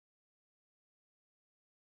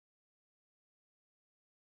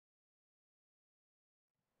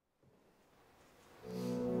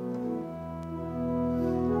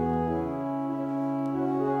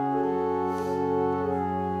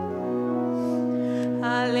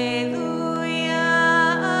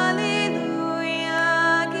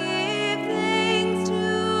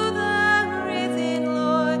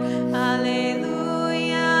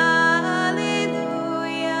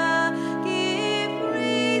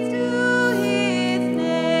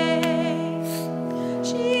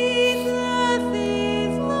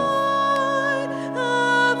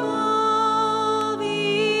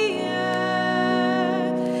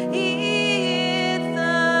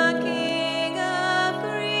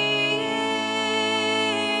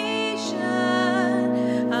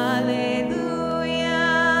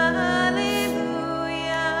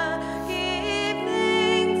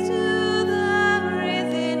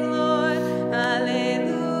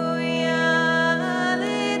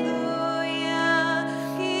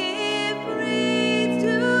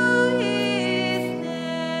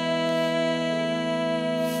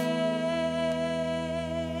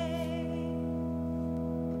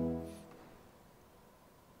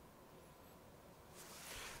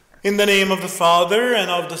In the name of the Father,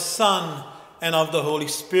 and of the Son, and of the Holy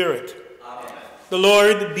Spirit. Amen. The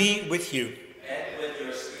Lord be with you. And with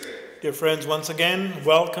your spirit. Dear friends, once again,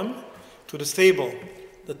 welcome to this table.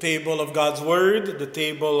 The table of God's Word, the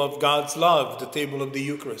table of God's love, the table of the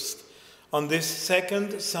Eucharist. On this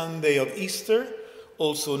second Sunday of Easter,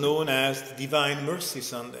 also known as Divine Mercy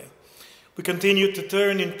Sunday, we continue to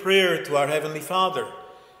turn in prayer to our Heavenly Father,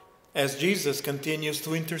 as Jesus continues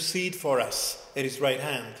to intercede for us at his right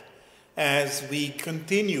hand, as we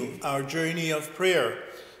continue our journey of prayer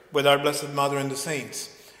with our Blessed Mother and the saints,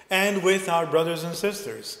 and with our brothers and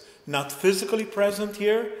sisters, not physically present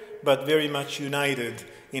here, but very much united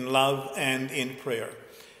in love and in prayer.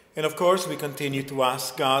 And of course, we continue to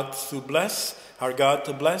ask God to bless,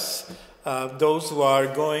 those who are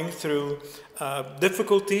going through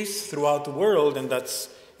difficulties throughout the world, and that's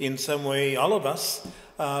in some way all of us,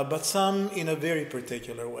 but some in a very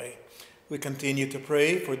particular way. We continue to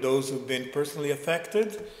pray for those who've been personally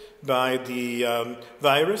affected by the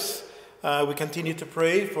virus. We continue to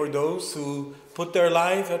pray for those who put their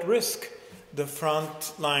life at risk, the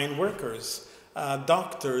frontline workers,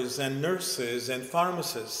 doctors and nurses and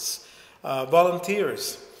pharmacists,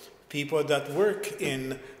 volunteers, people that work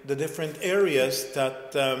in the different areas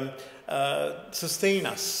that sustain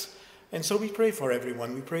us. And so we pray for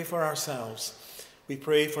everyone. We pray for ourselves. We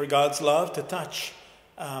pray for God's love to touch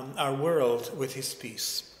our world with his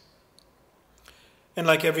peace. And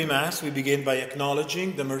like every Mass, we begin by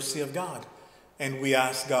acknowledging the mercy of God, and we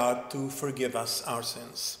ask God to forgive us our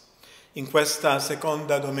sins. In questa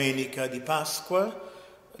seconda domenica di Pasqua,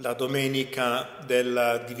 la domenica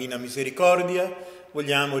della Divina Misericordia,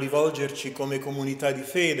 vogliamo rivolgerci come comunità di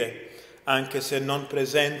fede, anche se non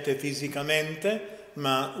presente fisicamente,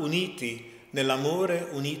 ma uniti nell'amore,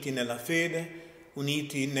 uniti nella fede,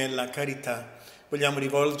 uniti nella carità. Vogliamo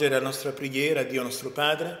rivolgere la nostra preghiera a Dio nostro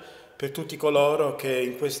Padre per tutti coloro che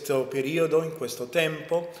in questo periodo, in questo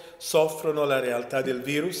tempo, soffrono la realtà del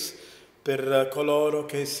virus, per coloro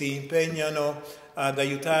che si impegnano ad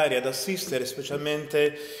aiutare, ad assistere,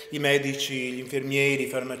 specialmente i medici, gli infermieri, i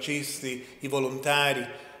farmacisti, i volontari,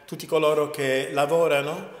 tutti coloro che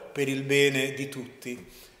lavorano per il bene di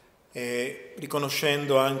tutti. E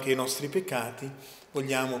riconoscendo anche i nostri peccati,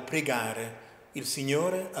 vogliamo pregare il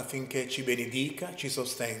Signore affinché ci benedica, ci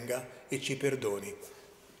sostenga e ci perdoni.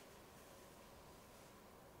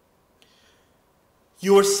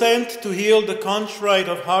 You were sent to heal the contrite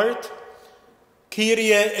of heart.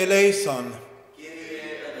 Kyrie eleison.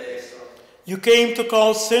 Kyrie eleison. You came to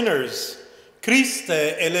call sinners. Christe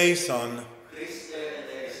eleison. Christe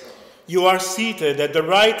eleison. You are seated at the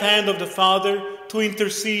right hand of the Father to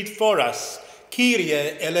intercede for us. Kyrie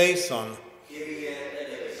eleison. Kyrie eleison.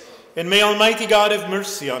 And may Almighty God have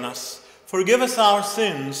mercy on us, forgive us our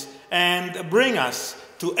sins, and bring us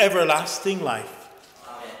to everlasting life.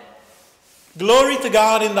 Amen. Glory to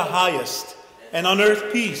God in the highest, and on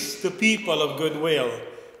earth peace to people of good will.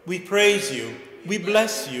 We praise you, we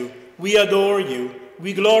bless you, we adore you,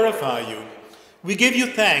 we glorify you. We give you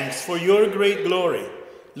thanks for your great glory,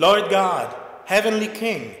 Lord God, Heavenly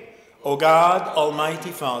King, O God,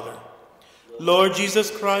 Almighty Father. Lord Jesus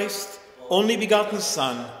Christ, only begotten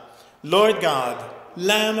Son, Lord God,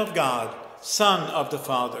 Lamb of God, Son of the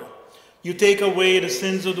Father, you take away the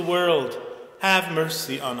sins of the world, have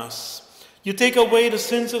mercy on us. You take away the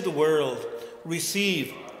sins of the world,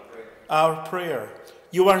 receive our prayer.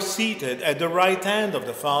 You are seated at the right hand of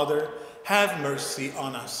the Father, have mercy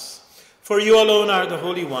on us. For you alone are the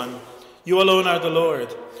Holy One, you alone are the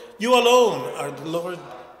Lord, you alone are the Lord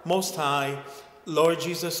Most High, Lord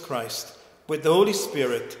Jesus Christ, with the Holy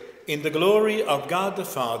Spirit, in the glory of God the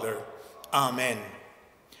Father. Amen.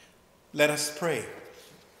 Let us pray.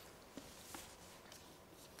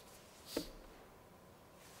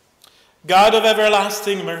 God of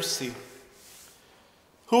everlasting mercy,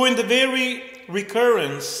 who in the very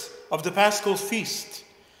recurrence of the Paschal feast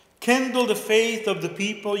kindle the faith of the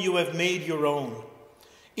people you have made your own,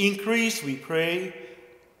 increase, we pray,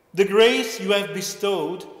 the grace you have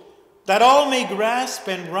bestowed, that all may grasp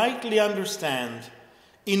and rightly understand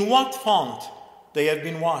in what font they have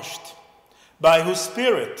been washed, by whose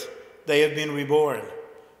Spirit they have been reborn,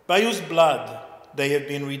 by whose blood they have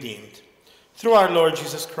been redeemed. Through our Lord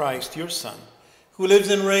Jesus Christ, your Son, who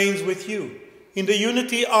lives and reigns with you in the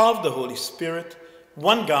unity of the Holy Spirit,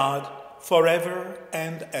 one God, forever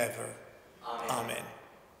and ever. Amen. Amen.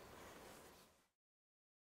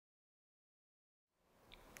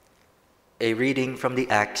 A reading from the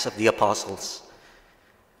Acts of the Apostles.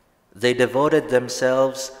 They devoted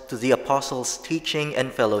themselves to the apostles' teaching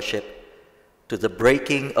and fellowship, to the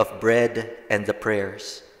breaking of bread and the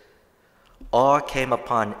prayers. awe came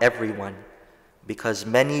upon everyone, because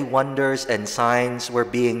many wonders and signs were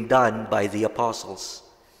being done by the apostles.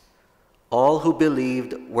 All who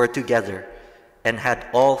believed were together and had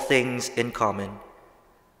all things in common.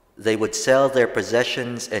 They would sell their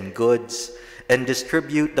possessions and goods and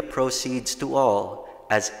distribute the proceeds to all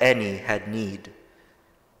as any had need.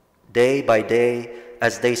 Day by day,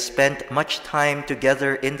 as they spent much time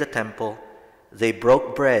together in the temple, they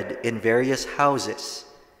broke bread in various houses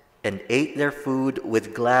and ate their food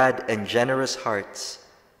with glad and generous hearts,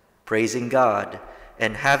 praising God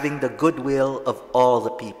and having the goodwill of all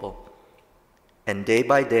the people. And day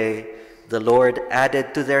by day, the Lord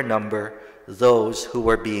added to their number those who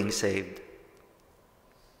were being saved.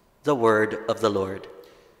 The word of the Lord.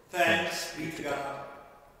 Thanks be to God.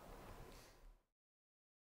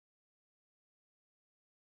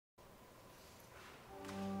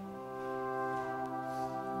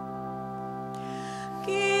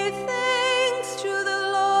 Give thanks to the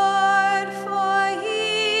Lord, for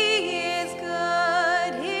he is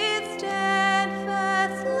good. His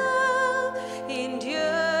steadfast love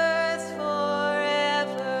endures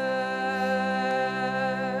forever.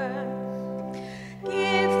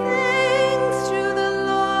 Give thanks to the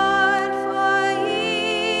Lord, for he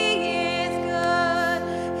is good.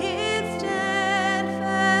 His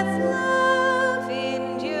steadfast love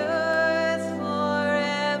endures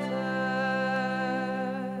forever.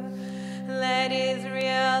 Let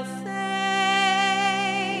Israel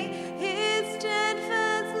say, his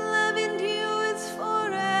steadfast love endures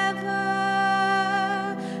forever.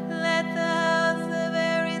 Let the house of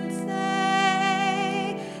Aaron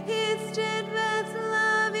say, his steadfast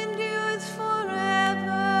love endures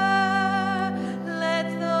forever. Let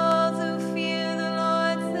those who fear the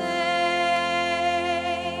Lord say,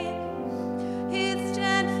 his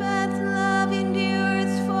steadfast love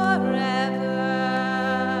endures forever.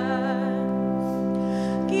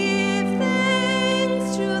 Give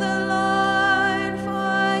thanks to the Lord,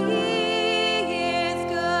 for he is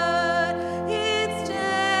good. His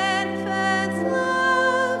steadfast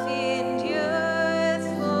love endures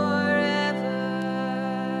forever.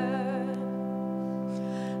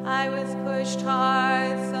 I was pushed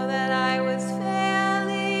hard so that I was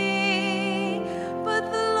failing, but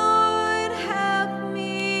the Lord helped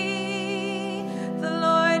me. The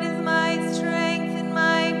Lord is my strength and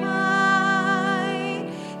my might.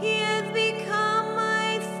 He has become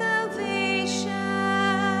my salvation.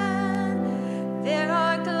 There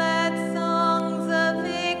are glad songs of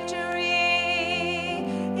victory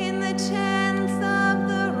in the tents of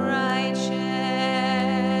the righteous.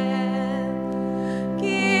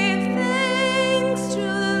 Give thanks to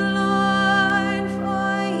the Lord,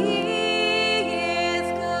 for he is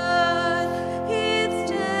good. His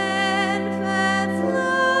steadfast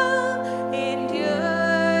love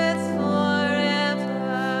endures forever.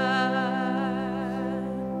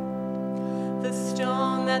 The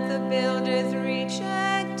stone that the builders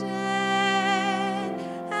rejected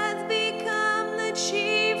has become the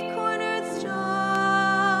chief cornerstone.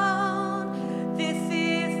 This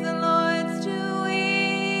is the Lord's doing.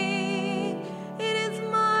 It is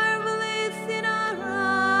marvelous in our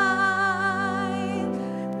eyes.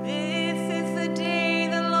 This is the day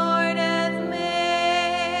the Lord has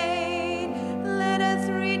made. Let us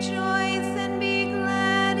rejoice and be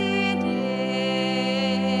glad in it.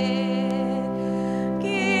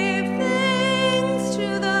 Give thanks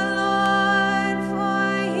to the Lord,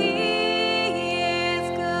 for he is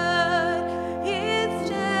good. His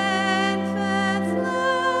steadfast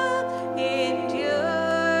love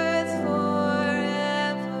endures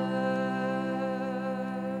forever.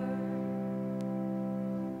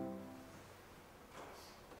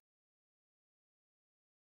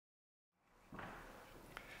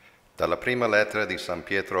 Dalla prima lettera di San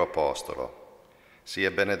Pietro Apostolo. Sia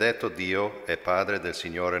benedetto Dio e Padre del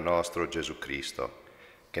Signore nostro Gesù Cristo,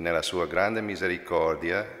 che nella sua grande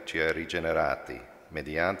misericordia ci ha rigenerati,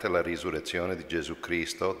 mediante la risurrezione di Gesù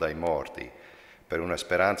Cristo dai morti, per una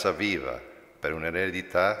speranza viva, per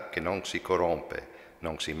un'eredità che non si corrompe,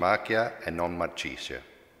 non si macchia e non marcisce.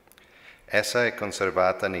 Essa è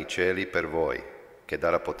conservata nei cieli per voi, che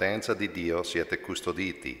dalla potenza di Dio siete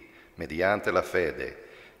custoditi, mediante la fede,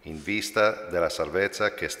 in vista della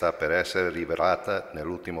salvezza che sta per essere rivelata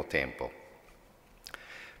nell'ultimo tempo.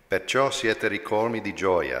 Perciò siete ricolmi di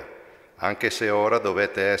gioia, anche se ora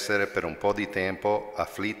dovete essere per un po' di tempo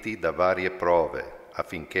afflitti da varie prove,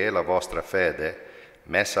 affinché la vostra fede,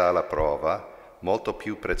 messa alla prova, molto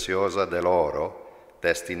più preziosa dell'oro,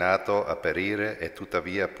 destinato a perire e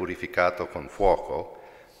tuttavia purificato con fuoco,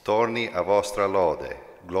 torni a vostra lode,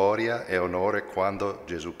 gloria e onore quando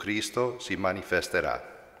Gesù Cristo si manifesterà.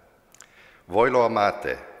 Voi lo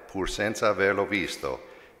amate, pur senza averlo visto,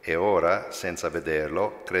 e ora, senza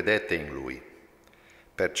vederlo, credete in Lui.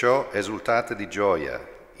 Perciò esultate di gioia,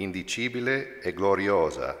 indicibile e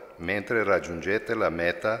gloriosa, mentre raggiungete la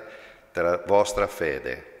meta della vostra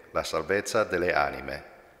fede, la salvezza delle anime.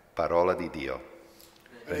 Parola di Dio.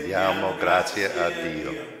 Rendiamo grazie a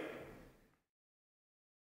Dio.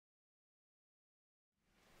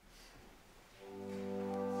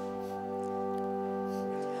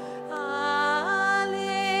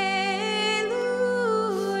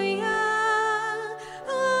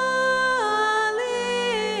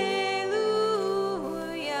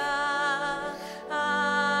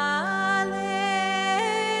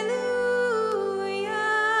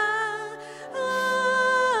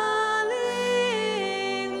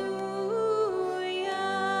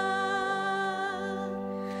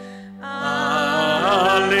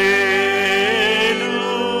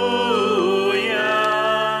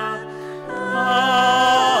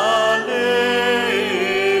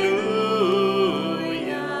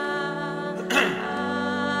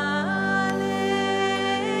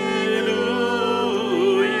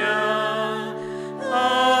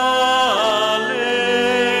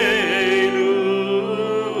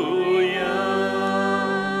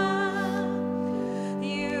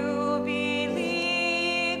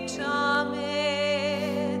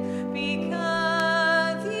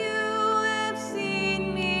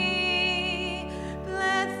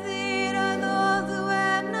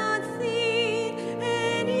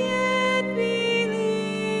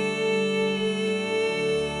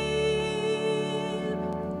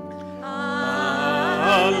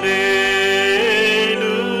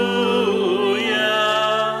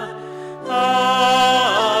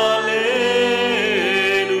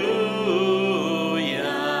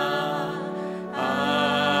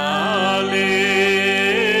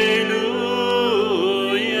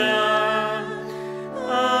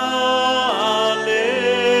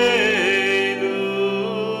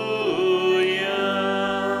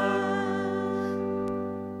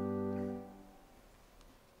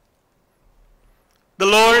 The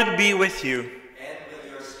Lord be with you. And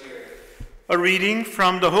with your spirit. A reading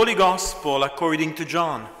from the Holy Gospel according to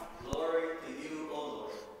John. Glory to you, O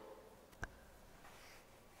Lord.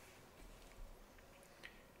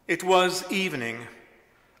 It was evening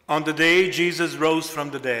on the day Jesus rose from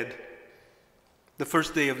the dead, the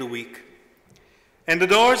first day of the week. And the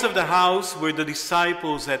doors of the house where the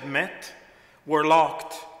disciples had met were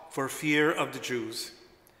locked for fear of the Jews.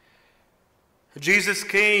 Jesus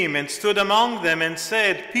came and stood among them and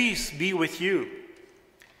said, "Peace be with you."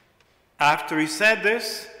 After he said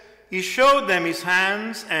this, he showed them his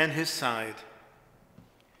hands and his side.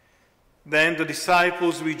 Then the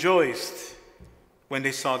disciples rejoiced when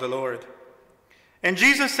they saw the Lord. And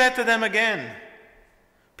Jesus said to them again,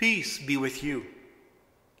 "Peace be with you.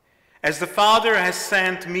 As the Father has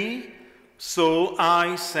sent me, so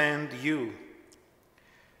I send you."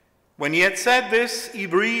 When he had said this, he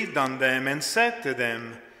breathed on them and said to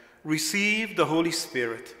them, "Receive the Holy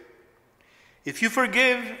Spirit. If you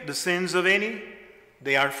forgive the sins of any,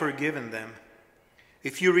 they are forgiven them.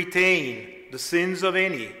 If you retain the sins of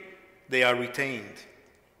any, they are retained."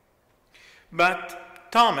 But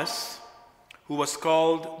Thomas, who was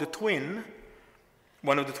called the twin,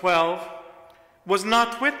 one of the 12, was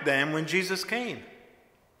not with them when Jesus came.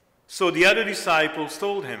 So the other disciples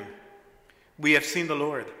told him, "We have seen the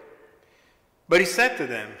Lord." But he said to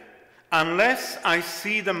them, "Unless I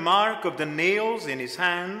see the mark of the nails in his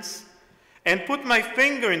hands, and put my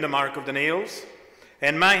finger in the mark of the nails,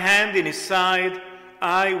 and my hand in his side,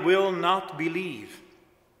 I will not believe."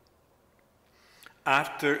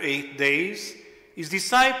 After 8 days, his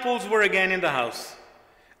disciples were again in the house,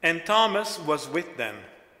 and Thomas was with them.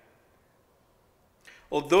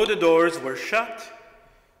 Although the doors were shut,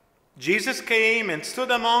 Jesus came and stood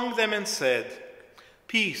among them and said,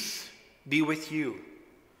 "Peace be with you."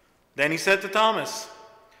 Then he said to Thomas,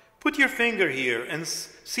 "Put your finger here and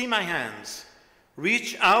see my hands.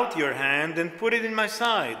 Reach out your hand and put it in my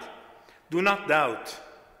side. Do not doubt,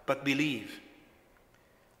 but believe."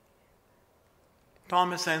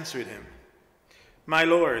 Thomas answered him, "My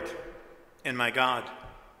Lord and my God."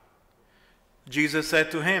 Jesus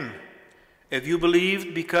said to him, "Have you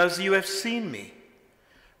believed because you have seen me?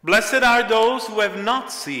 Blessed are those who have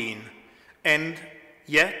not seen and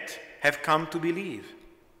yet have come to believe."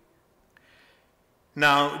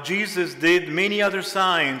 Now, Jesus did many other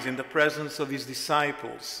signs in the presence of his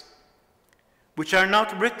disciples, which are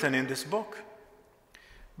not written in this book.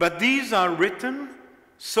 But these are written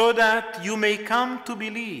so that you may come to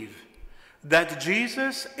believe that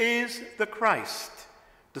Jesus is the Christ,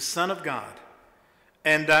 the Son of God,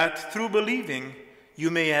 and that through believing you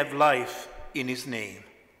may have life in his name.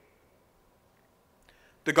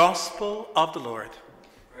 The Gospel of the Lord.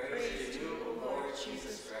 Praise to you, O Lord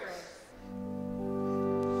Jesus Christ.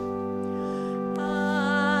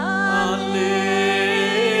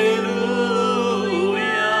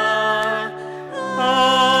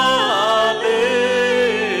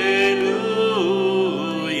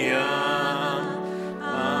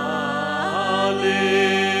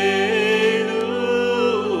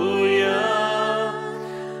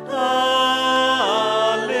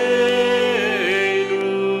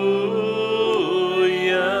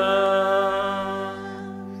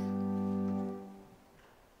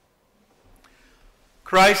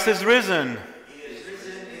 Christ is risen. He is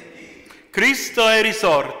risen indeed. Cristo è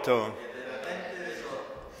risorto. And veramente risorto.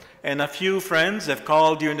 And a few friends have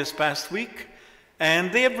called you in this past week,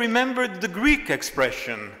 and they have remembered the Greek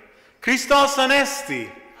expression, Christos anesti.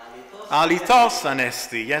 Alitos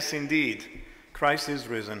anesti. Yes, indeed. Christ is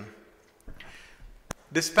risen.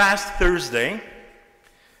 This past Thursday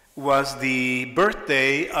was the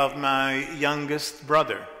birthday of my youngest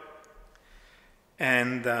brother.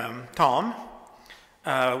 And Tom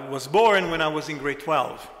was born when I was in grade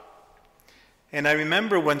 12. And I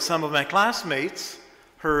remember when some of my classmates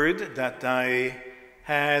heard that I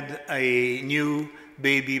had a new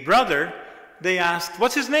baby brother, they asked,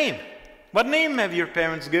 "What's his name? What name have your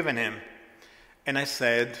parents given him?" And I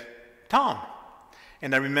said, "Tom."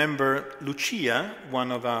 And I remember Lucia,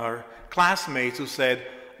 one of our classmates, who said,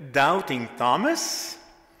 "Doubting Thomas?"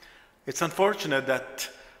 It's unfortunate that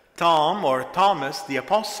Tom, or Thomas the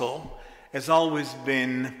Apostle, has always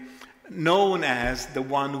been known as the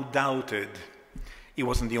one who doubted. He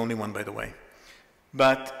wasn't the only one, by the way.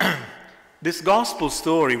 But this gospel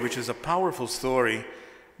story, which is a powerful story,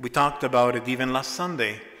 we talked about it even last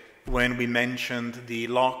Sunday when we mentioned the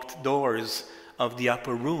locked doors of the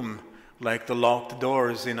upper room, like the locked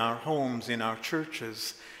doors in our homes, in our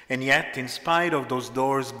churches. And yet, in spite of those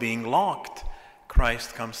doors being locked,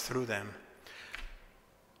 Christ comes through them.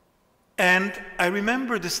 And I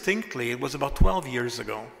remember distinctly, it was about 12 years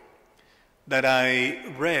ago, that I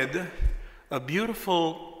read a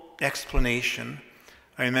beautiful explanation.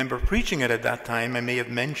 I remember preaching it at that time. I may have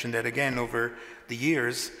mentioned it again over the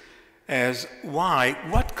years as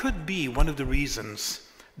what could be one of the reasons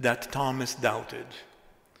that Thomas doubted.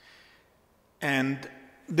 And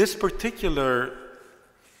this particular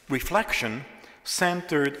reflection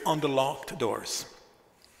centered on the locked doors.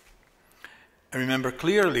 I remember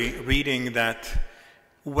clearly reading that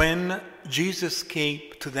when Jesus came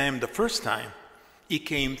to them the first time, he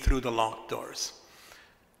came through the locked doors.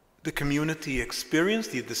 The community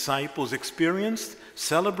experienced, the disciples experienced,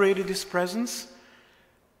 celebrated his presence.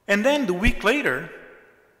 And then the week later,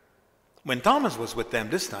 when Thomas was with them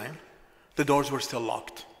this time, the doors were still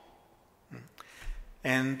locked.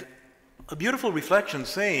 And a beautiful reflection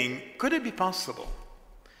saying, could it be possible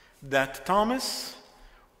that Thomas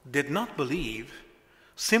did not believe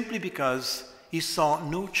simply because he saw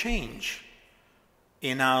no change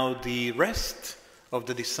in how the rest of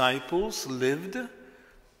the disciples lived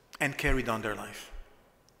and carried on their life?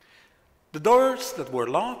 The doors that were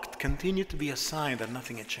locked continued to be a sign that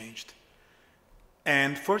nothing had changed.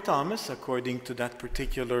 And for Thomas, according to that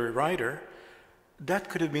particular writer, that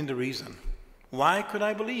could have been the reason. Why could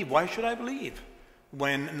I believe? Why should I believe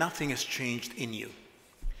when nothing has changed in you?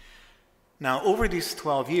 Now, over these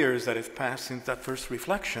 12 years that have passed since that first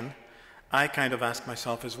reflection, I kind of asked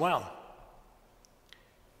myself as well,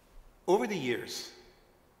 over the years,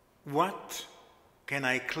 what can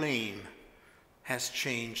I claim has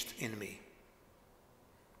changed in me?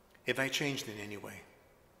 If I changed in any way.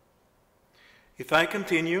 If I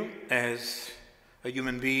continue as a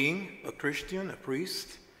human being, a Christian, a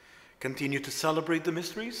priest, continue to celebrate the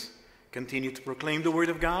mysteries, continue to proclaim the Word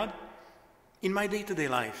of God, in my day-to-day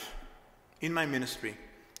life, in my ministry,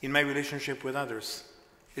 in my relationship with others,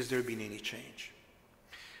 has there been any change?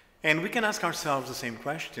 And we can ask ourselves the same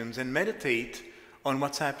questions and meditate on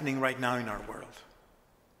what's happening right now in our world.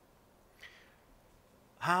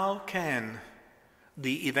 How can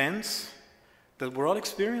the events that we're all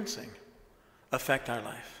experiencing affect our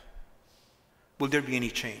life? Will there be any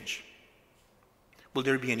change? Will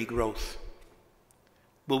there be any growth?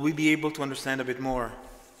 Will we be able to understand a bit more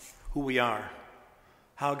who we are?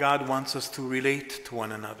 How God wants us to relate to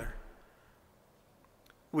one another.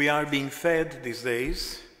 We are being fed these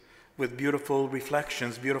days with beautiful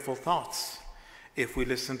reflections, beautiful thoughts. If we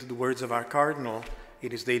listen to the words of our Cardinal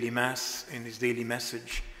in his daily Mass, in his daily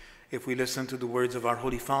message, if we listen to the words of our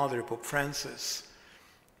Holy Father, Pope Francis,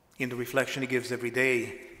 in the reflection he gives every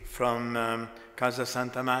day from Casa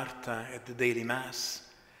Santa Marta, at the daily Mass.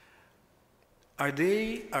 Are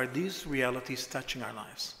these realities touching our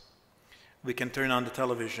lives? We can turn on the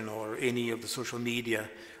television or any of the social media,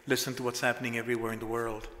 listen to what's happening everywhere in the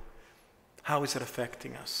world. How is it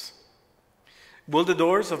affecting us? Will the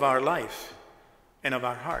doors of our life and of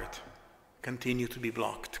our heart continue to be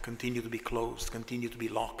blocked, continue to be closed, continue to be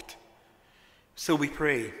locked? So we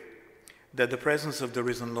pray that the presence of the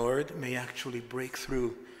risen Lord may actually break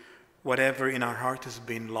through whatever in our heart has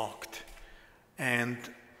been locked and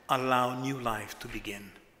allow new life to begin.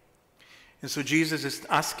 And so Jesus is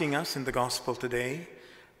asking us in the gospel today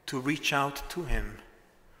to reach out to him.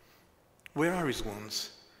 Where are his wounds?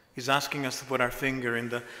 He's asking us to put our finger in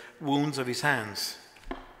the wounds of his hands,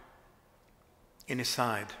 in his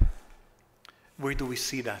side. Where do we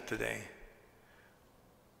see that today?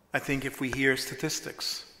 I think if we hear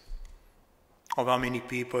statistics of how many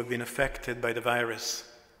people have been affected by the virus,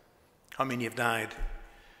 how many have died,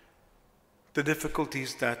 the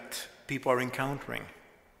difficulties that people are encountering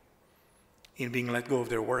in being let go of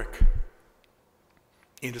their work,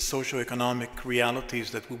 in the socioeconomic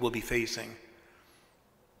realities that we will be facing,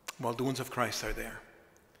 well, the wounds of Christ are there.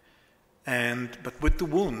 But with the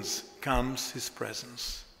wounds comes his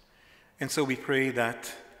presence. And so we pray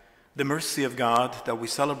that the mercy of God that we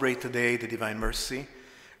celebrate today, the divine mercy,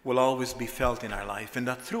 will always be felt in our life, and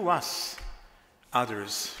that through us,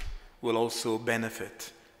 others will also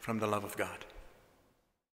benefit from the love of God.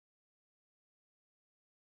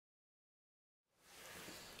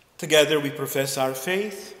 Together we profess our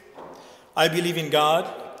faith. I believe in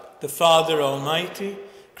God, the Father Almighty,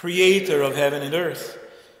 creator of heaven and earth,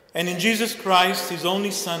 and in Jesus Christ, his only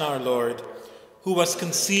Son, our Lord, who was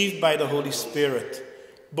conceived by the Holy Spirit,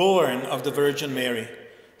 born of the Virgin Mary,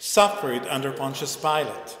 suffered under Pontius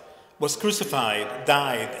Pilate, was crucified,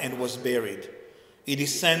 died, and was buried. He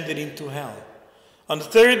descended into hell. On the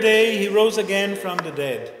third day he rose again from the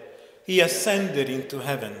dead. He ascended into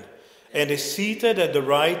heaven and is seated at the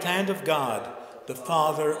right hand of God, the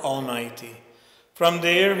Father Almighty. From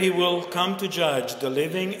there he will come to judge the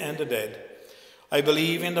living and the dead. I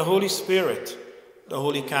believe in the Holy Spirit, the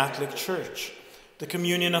Holy Catholic Church, the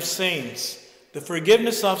communion of saints, the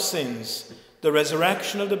forgiveness of sins, the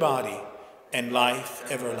resurrection of the body, and life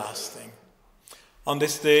everlasting. On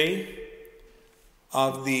this day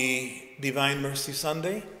of the Divine Mercy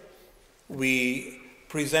Sunday, we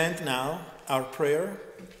present now our prayer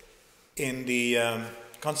in the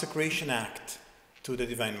consecration act to the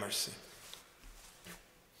Divine Mercy.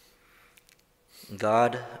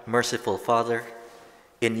 God, merciful Father,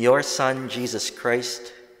 in your Son, Jesus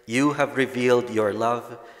Christ, you have revealed your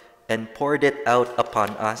love and poured it out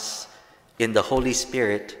upon us in the Holy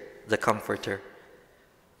Spirit, the Comforter.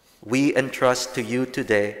 We entrust to you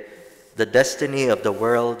today the destiny of the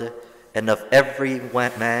world and of every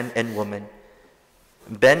man and woman.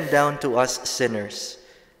 Bend down to us sinners,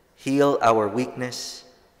 heal our weakness,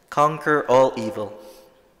 conquer all evil,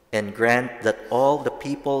 and grant that all the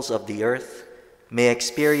peoples of the earth may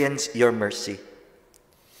experience your mercy.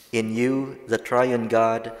 In you, the triune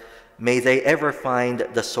God, may they ever find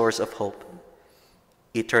the source of hope.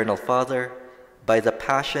 Eternal Father, by the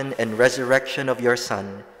passion and resurrection of your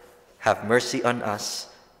Son, have mercy on us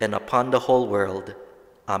and upon the whole world.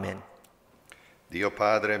 Amen. Dio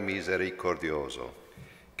Padre misericordioso,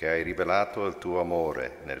 che hai rivelato il tuo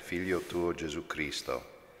amore nel Figlio tuo Gesù Cristo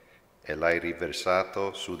e l'hai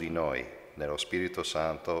riversato su di noi nello Spirito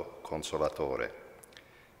Santo Consolatore.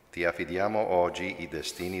 Ti affidiamo oggi i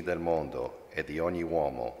destini del mondo e di ogni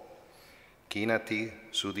uomo. Chinati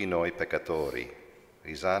su di noi peccatori,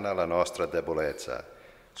 risana la nostra debolezza,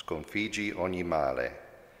 sconfiggi ogni male,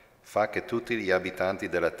 fa che tutti gli abitanti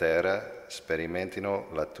della terra sperimentino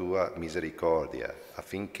la tua misericordia,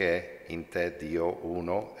 affinché in te, Dio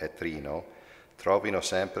uno e trino, trovino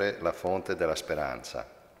sempre la fonte della speranza.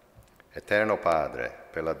 Eterno Padre,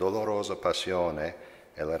 per la dolorosa passione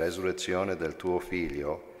e la resurrezione del tuo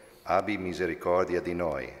Figlio, abbi misericordia di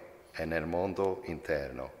noi e nel mondo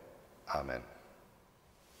interno. Amen.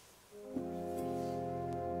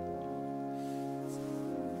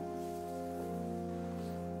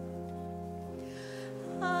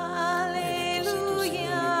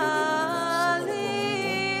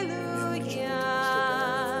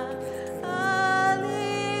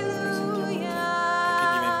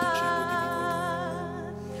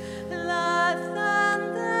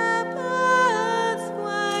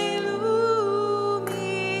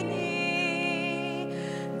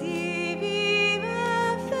 Divina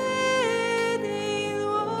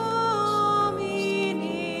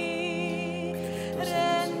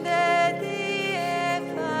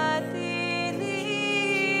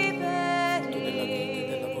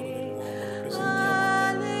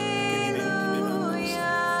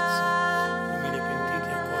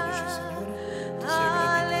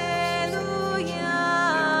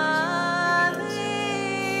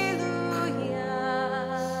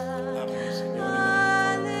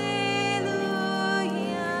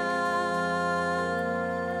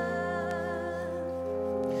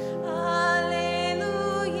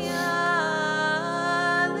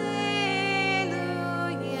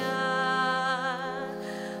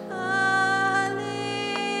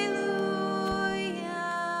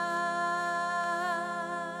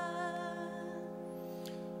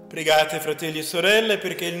Pregate, fratelli e sorelle,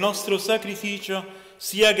 perché il nostro sacrificio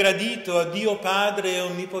sia gradito a Dio Padre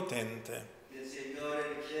Onnipotente. Il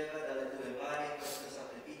Signore riceva dalle tue mani questo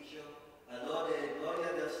sacrificio, a lode e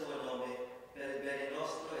gloria del suo nome, per il bene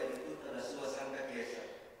nostro e di tutta la sua santa Chiesa.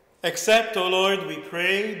 Accept, O Lord, we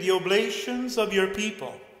pray, the oblations of your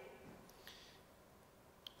people,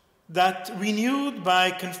 that renewed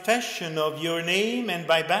by confession of your name and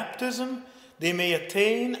by baptism, they may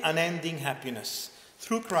attain unending happiness.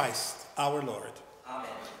 Through Christ our Lord. Amen.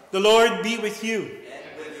 The Lord be with you.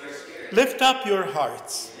 And with your spirit, Lift up your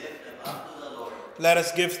hearts. lift them up to the Lord. Let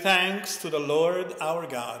us give thanks to the Lord our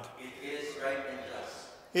God. It is right and just.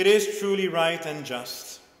 It is truly right and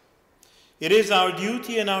just. It is our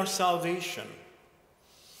duty and our salvation,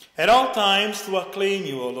 at all times to acclaim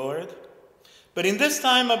you, O Lord, but in this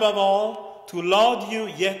time above all, to laud you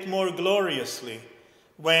yet more gloriously,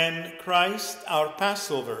 when Christ, our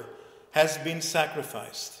Passover, has been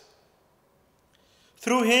sacrificed.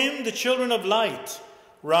 Through him, the children of light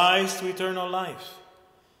rise to eternal life,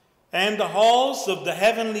 and the halls of the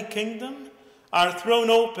heavenly kingdom are thrown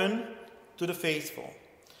open to the faithful.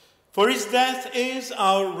 For his death is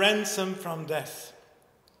our ransom from death,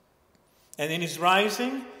 and in his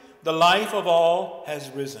rising, the life of all has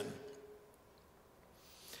risen.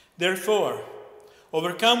 Therefore,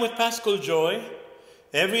 overcome with paschal joy,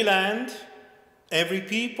 every land, every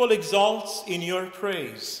people exalts in your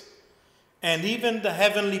praise, and even the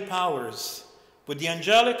heavenly powers, with the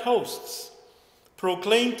angelic hosts,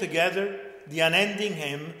 proclaim together the unending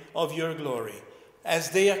hymn of your glory, as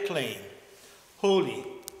they acclaim, Holy,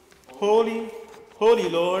 holy, holy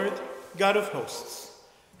Lord, God of hosts.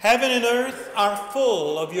 Heaven and earth are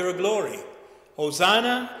full of your glory.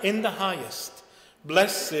 Hosanna in the highest.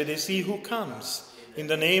 Blessed is he who comes in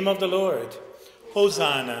the name of the Lord.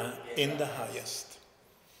 Hosanna in the highest.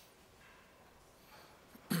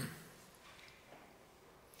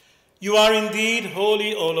 You are indeed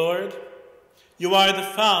holy, O Lord. You are the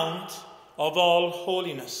fount of all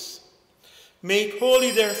holiness. Make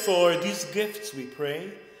holy, therefore, these gifts, we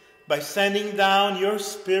pray, by sending down your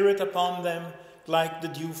Spirit upon them like the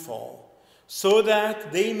dewfall, so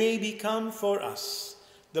that they may become for us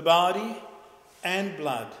the body and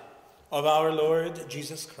blood of our Lord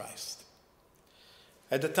Jesus Christ.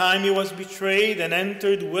 At the time he was betrayed and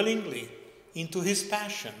entered willingly into his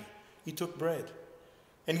passion, he took bread,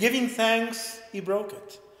 and giving thanks, he broke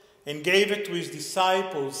it, and gave it to his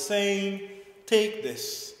disciples, saying, Take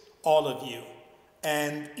this, all of you,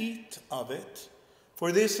 and eat of it,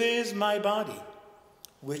 for this is my body,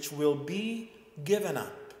 which will be given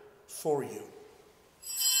up for you.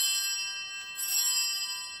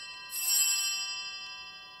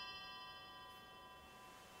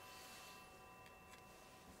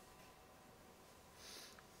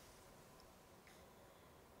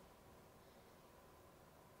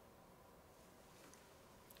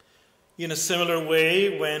 In a similar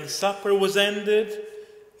way, when supper was ended,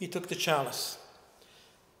 he took the chalice,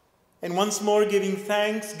 and once more giving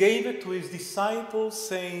thanks, gave it to his disciples,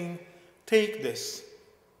 saying, Take this,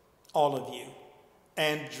 all of you,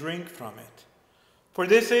 and drink from it. For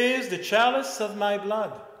this is the chalice of my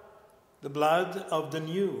blood, the blood of the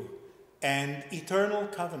new and eternal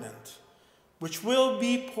covenant, which will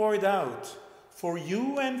be poured out for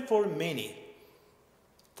you and for many,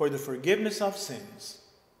 for the forgiveness of sins.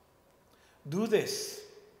 Do this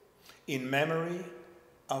in memory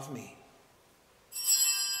of me.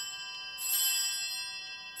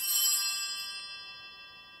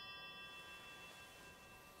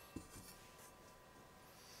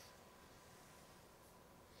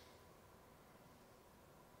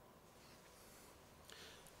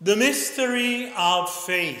 The mystery of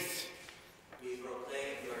faith. We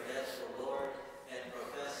proclaim your death, O Lord, and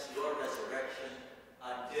profess your resurrection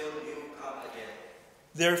until you come again.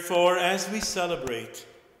 Therefore, as we celebrate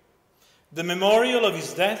the memorial of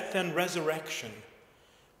his death and resurrection,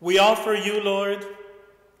 we offer you, Lord,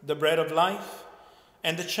 the bread of life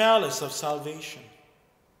and the chalice of salvation,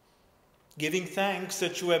 giving thanks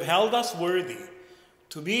that you have held us worthy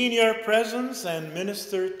to be in your presence and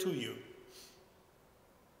minister to you.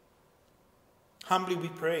 Humbly we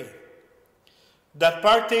pray that,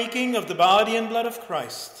 partaking of the body and blood of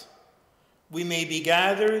Christ, we may be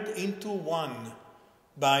gathered into one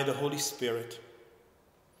by the Holy Spirit.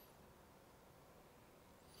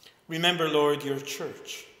 Remember, Lord, your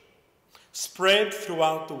church, spread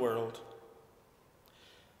throughout the world,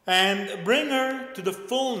 and bring her to the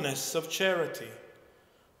fullness of charity,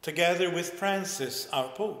 together with Francis, our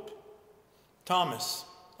Pope, Thomas,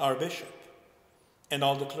 our Bishop, and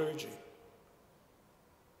all the clergy.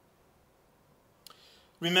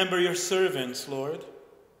 Remember your servants, Lord,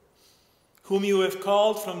 whom you have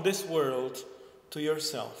called from this world to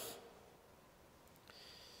yourself.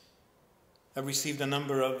 I've received a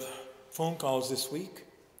number of phone calls this week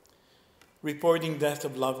reporting death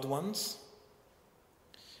of loved ones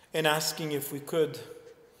and asking if we could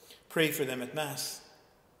pray for them at Mass.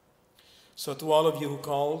 So to all of you who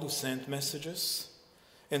called, who sent messages,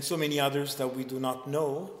 and so many others that we do not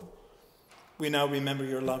know, we now remember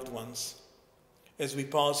your loved ones as we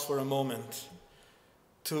pause for a moment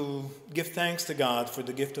to give thanks to God for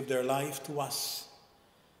the gift of their life to us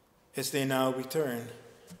as they now return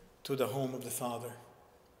to the home of the Father.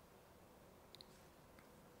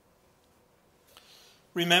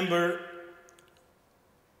 Remember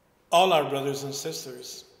all our brothers and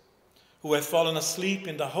sisters who have fallen asleep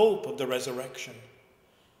in the hope of the resurrection,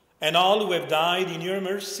 and all who have died in your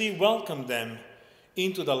mercy, welcome them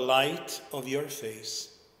into the light of your face.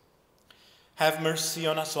 Have mercy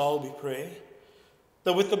on us all, we pray,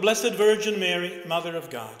 that with the Blessed Virgin Mary, Mother of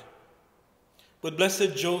God, with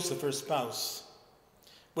blessed Joseph, her spouse,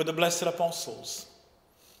 with the blessed apostles,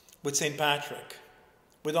 with St. Patrick,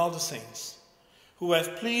 with all the saints who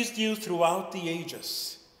have pleased you throughout the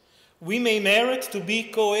ages, we may merit to be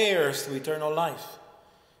co-heirs to eternal life,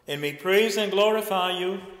 and may praise and glorify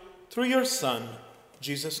you through your Son,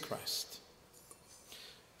 Jesus Christ.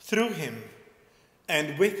 Through him,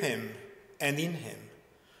 and with him, and in him,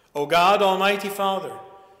 O God, Almighty Father,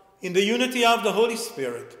 in the unity of the Holy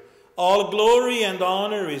Spirit, all glory and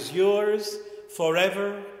honor is yours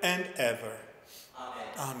forever and ever. Amen.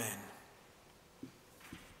 Amen.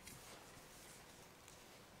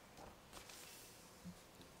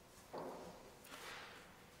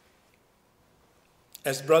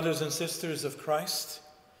 As brothers and sisters of Christ,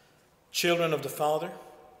 children of the Father,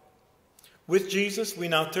 with Jesus we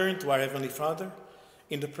now turn to our Heavenly Father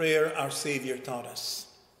in the prayer our Savior taught us.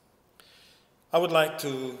 I would like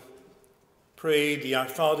to pray the Our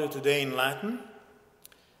Father today in Latin.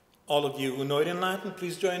 All of you who know it in Latin,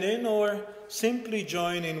 please join in, or simply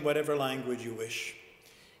join in whatever language you wish.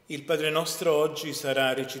 Il Padre Nostro oggi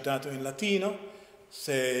sarà recitato in latino.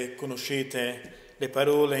 Se conoscete le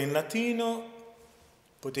parole in latino,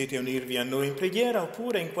 potete unirvi a noi in preghiera,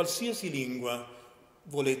 oppure in qualsiasi lingua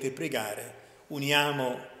volete pregare.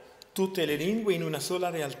 Uniamo tutte le lingue in una sola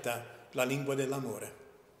realtà, la lingua dell'amore.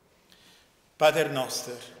 Pater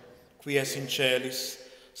noster, qui es in celis,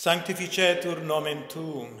 sanctificetur nomen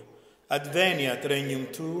tuum, adveniat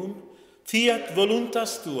regnum tuum, fiat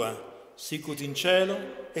voluntas tua, sicut in cielo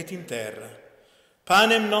et in terra.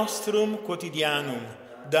 Panem nostrum quotidianum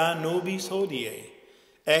da nobis hodie,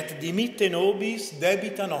 et dimitte nobis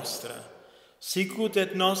debita nostra, sicut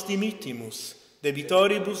et nos dimittimus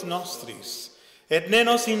debitoribus nostris, et ne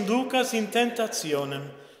nos inducas in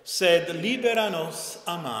tentationem, sed libera nos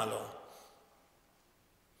a malo.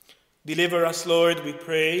 Deliver us, Lord, we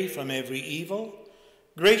pray, from every evil.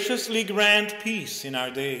 Graciously grant peace in our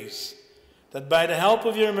days, that by the help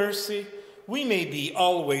of your mercy we may be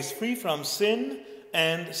always free from sin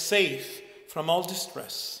and safe from all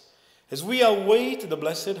distress, as we await the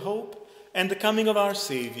blessed hope and the coming of our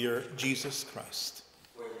Savior, Jesus Christ.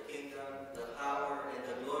 For the kingdom, the power, and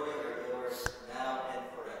the glory are yours, now and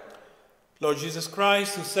forever. Lord Jesus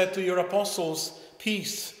Christ, who said to your apostles,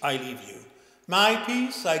 "Peace I leave you, my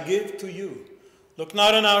peace I give to you. Look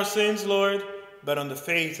not on our sins, Lord, but on the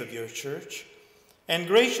faith of your church, and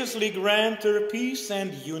graciously grant her peace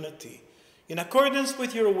and unity, in accordance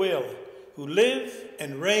with your will, who live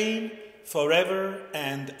and reign forever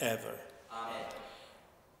and ever." Amen.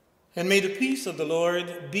 And may the peace of the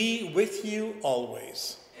Lord be with you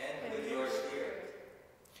always. And with your spirit.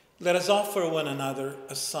 Let us offer one another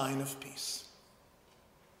a sign of peace.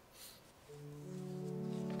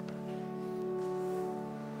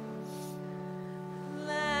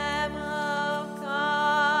 Lamb of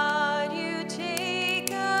God, you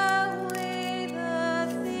take away the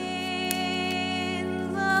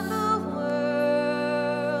sins of the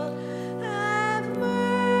world. Have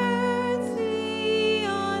mercy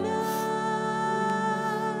on us.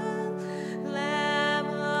 Lamb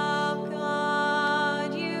of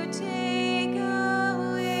God, you take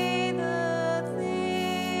away the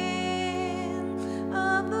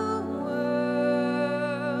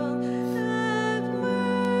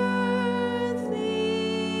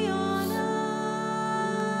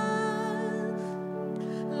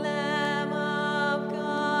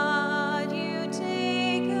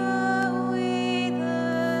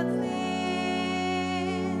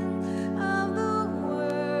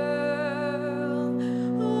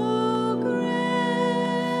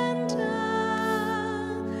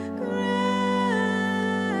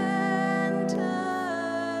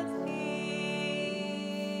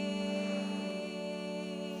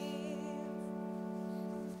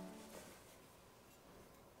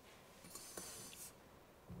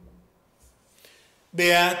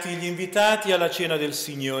Beati gli invitati alla cena del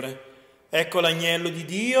Signore. Ecco l'agnello di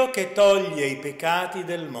Dio che toglie i peccati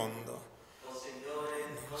del mondo. O Signore,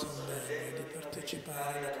 non sono degno Di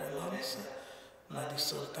partecipare alla tua mensa, ma di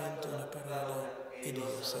soltanto una parola ed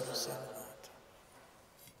io sarò salvato.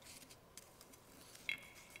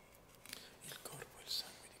 Il corpo e il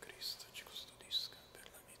sangue di Cristo ci custodisca per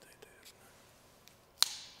la vita eterna.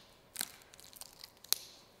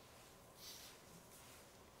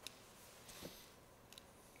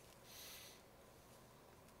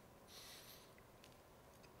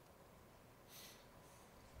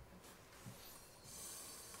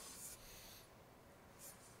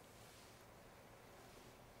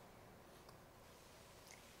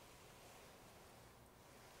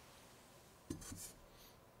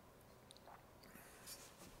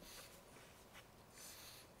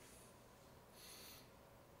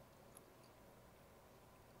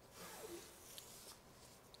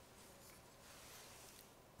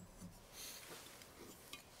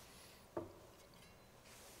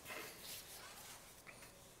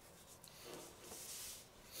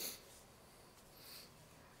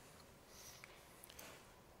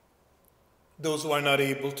 Those who are not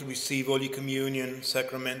able to receive Holy Communion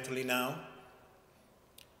sacramentally now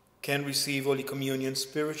can receive Holy Communion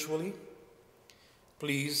spiritually.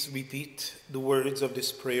 Please repeat the words of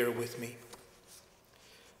this prayer with me.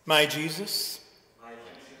 My Jesus,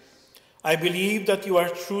 I believe that you are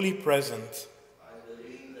truly present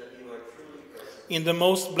in the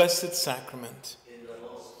most blessed sacrament.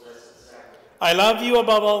 I love you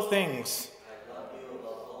above all things,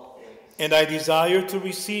 and I desire to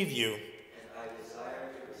receive you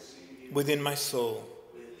within my soul.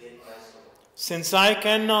 Since I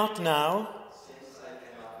cannot now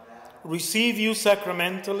receive you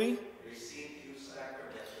sacramentally,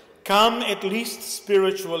 come at least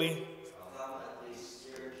spiritually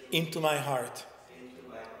into my heart.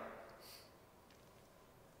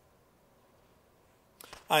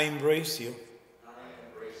 I embrace you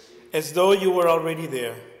as though you were already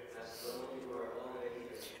there,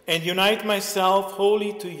 and unite myself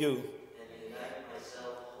wholly to you.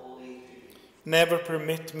 Never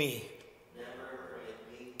permit me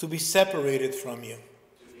to be separated from you.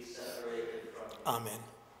 Amen.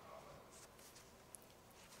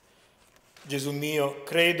 Gesù mio,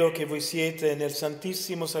 credo che voi siete nel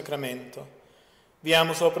Santissimo Sacramento. Vi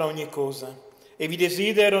amo sopra ogni cosa e vi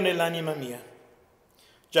desidero nell'anima mia.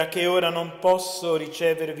 Già che ora non posso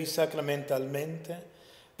ricevervi sacramentalmente,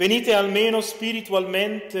 venite almeno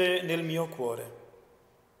spiritualmente nel mio cuore.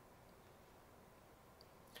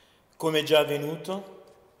 Come già avvenuto,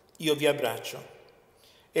 io vi abbraccio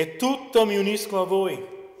e tutto mi unisco a voi.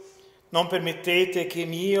 Non permettete che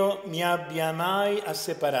io mi abbia mai a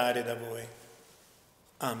separare da voi.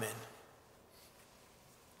 Amen.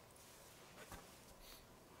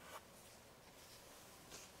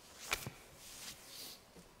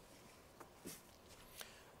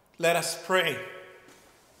 Let us pray.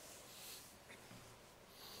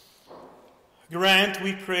 Grant,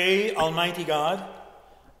 we pray, Almighty God,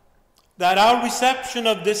 that our reception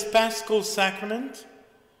of this Paschal Sacrament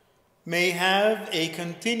may have a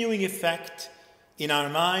continuing effect in our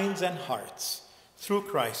minds and hearts through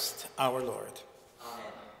Christ our Lord.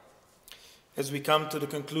 Amen. As we come to the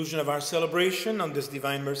conclusion of our celebration on this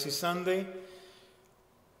Divine Mercy Sunday,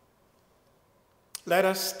 let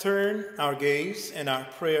us turn our gaze and our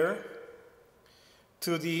prayer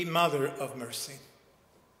to the Mother of Mercy.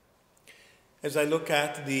 As I look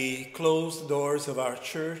at the closed doors of our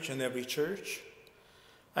church and every church,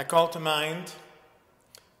 I call to mind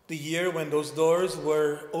the year when those doors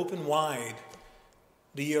were open wide,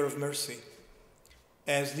 the year of mercy,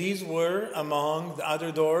 as these were among the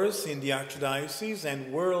other doors in the Archdiocese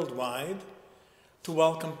and worldwide to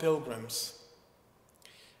welcome pilgrims.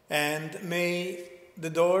 And may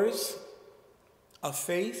the doors of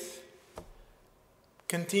faith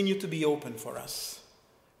continue to be open for us.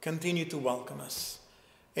 Continue to welcome us.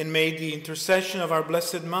 And may the intercession of our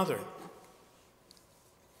Blessed Mother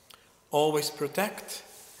always protect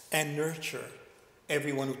and nurture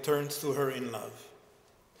everyone who turns to her in love.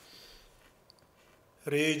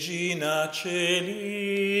 Regina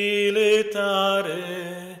Celi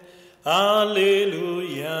letare,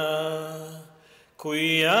 Alleluia,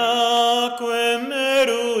 quiaque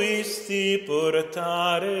meruisti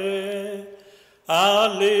portare,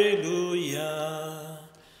 Alleluia.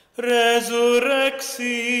 Resurrexit,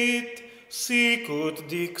 sicut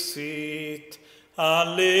dixit,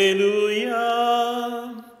 Alleluia.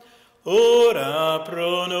 Ora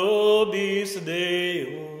pro nobis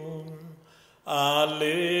Deum,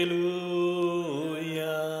 Alleluia.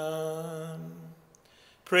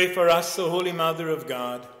 Pray for us, O Holy Mother of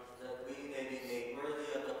God. that we may be made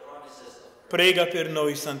worthy of the promises of Christ. Prega per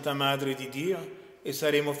noi, Santa Madre di Dio, e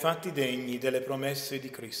saremo fatti degni delle promesse di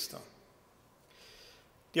Cristo.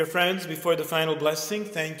 Dear friends, before the final blessing,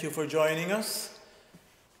 thank you for joining us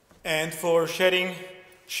and for sharing,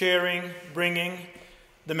 bringing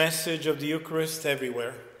the message of the Eucharist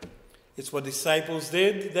everywhere. It's what disciples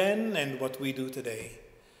did then and what we do today.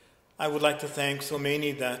 I would like to thank so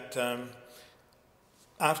many that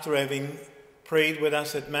after having prayed with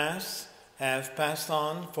us at Mass, have passed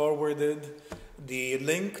on, forwarded the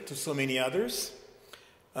link to so many others.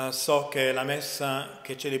 So che la messa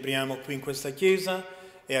che celebriamo qui in questa chiesa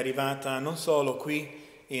è arrivata non solo qui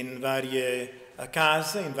in varie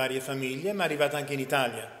case, in varie famiglie, ma è arrivata anche in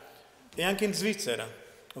Italia e anche in Svizzera.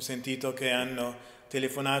 Ho sentito che hanno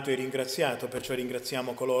telefonato e ringraziato, perciò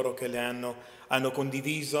ringraziamo coloro che hanno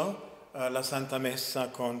condiviso la Santa Messa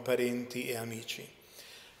con parenti e amici.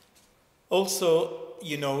 Also,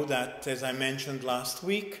 you know that, as I mentioned last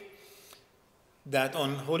week, that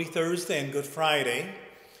on Holy Thursday and Good Friday,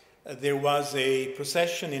 there was a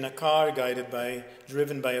procession in a car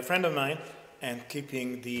driven by a friend of mine, and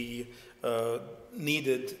keeping the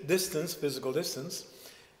needed distance, physical distance.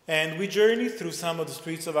 And we journeyed through some of the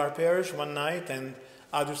streets of our parish one night and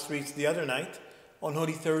other streets the other night. On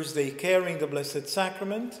Holy Thursday, carrying the Blessed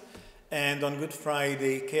Sacrament, and on Good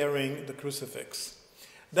Friday, carrying the crucifix.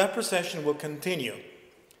 That procession will continue,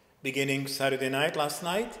 beginning Saturday night, last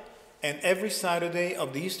night, and every Saturday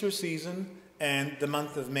of the Easter season and the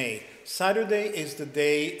month of May. Saturday is the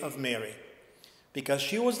day of Mary, because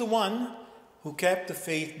she was the one who kept the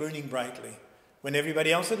faith burning brightly. When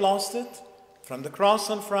everybody else had lost it, from the cross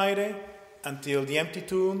on Friday until the empty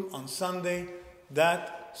tomb on Sunday,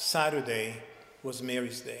 that Saturday was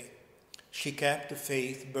Mary's day. She kept the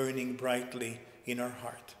faith burning brightly in her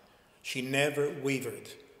heart. She never wavered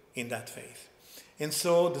in that faith. And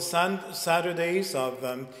so the Saturdays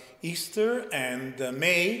of Easter and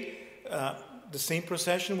May, the same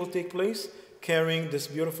procession will take place, carrying this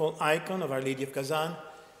beautiful icon of Our Lady of Kazan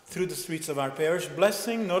through the streets of our parish,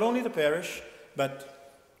 blessing not only the parish,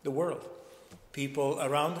 but the world. People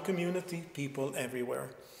around the community, people everywhere.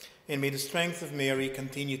 And may the strength of Mary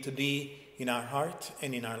continue to be in our heart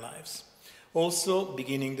and in our lives. Also,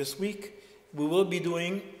 beginning this week, we will be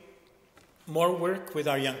doing more work with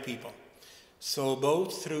our young people. So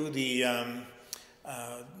both through the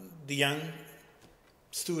young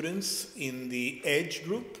students in the Edge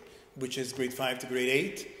group, which is grade 5 to grade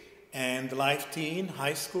 8, and the Life Teen,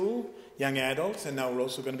 high school, young adults, and now we're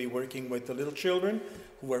also going to be working with the little children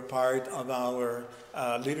who are part of our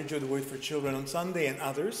Liturgy of the Word for Children on Sunday and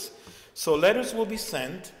others. So letters will be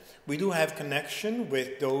sent. We do have connection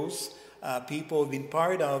with those people who have been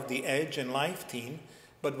part of the Edge and Life Teen,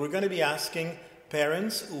 but we're going to be asking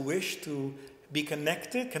parents who wish to be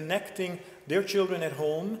connecting their children at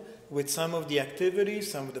home with some of the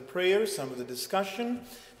activities, some of the prayers, some of the discussion,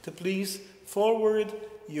 to please forward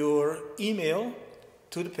your email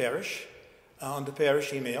to the parish, on the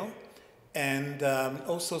parish email, and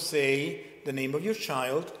also say the name of your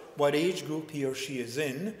child, what age group he or she is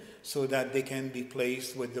in, so that they can be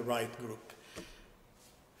placed with the right group.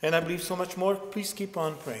 And I believe so much more. Please keep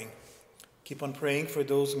on praying. Keep on praying for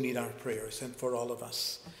those who need our prayers and for all of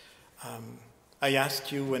us. I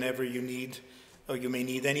ask you, whenever you need or you may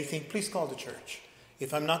need anything, please call the church.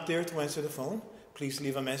 If I'm not there to answer the phone, please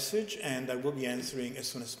leave a message and I will be answering as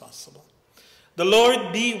soon as possible. The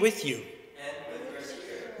Lord be with you. And with your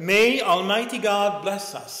spirit. May Almighty God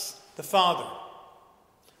bless us, the Father,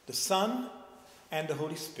 the Son, and the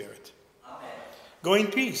Holy Spirit. Amen. Go in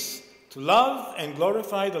peace to love and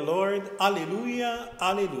glorify the Lord. Alleluia,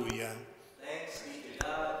 alleluia. Thanks be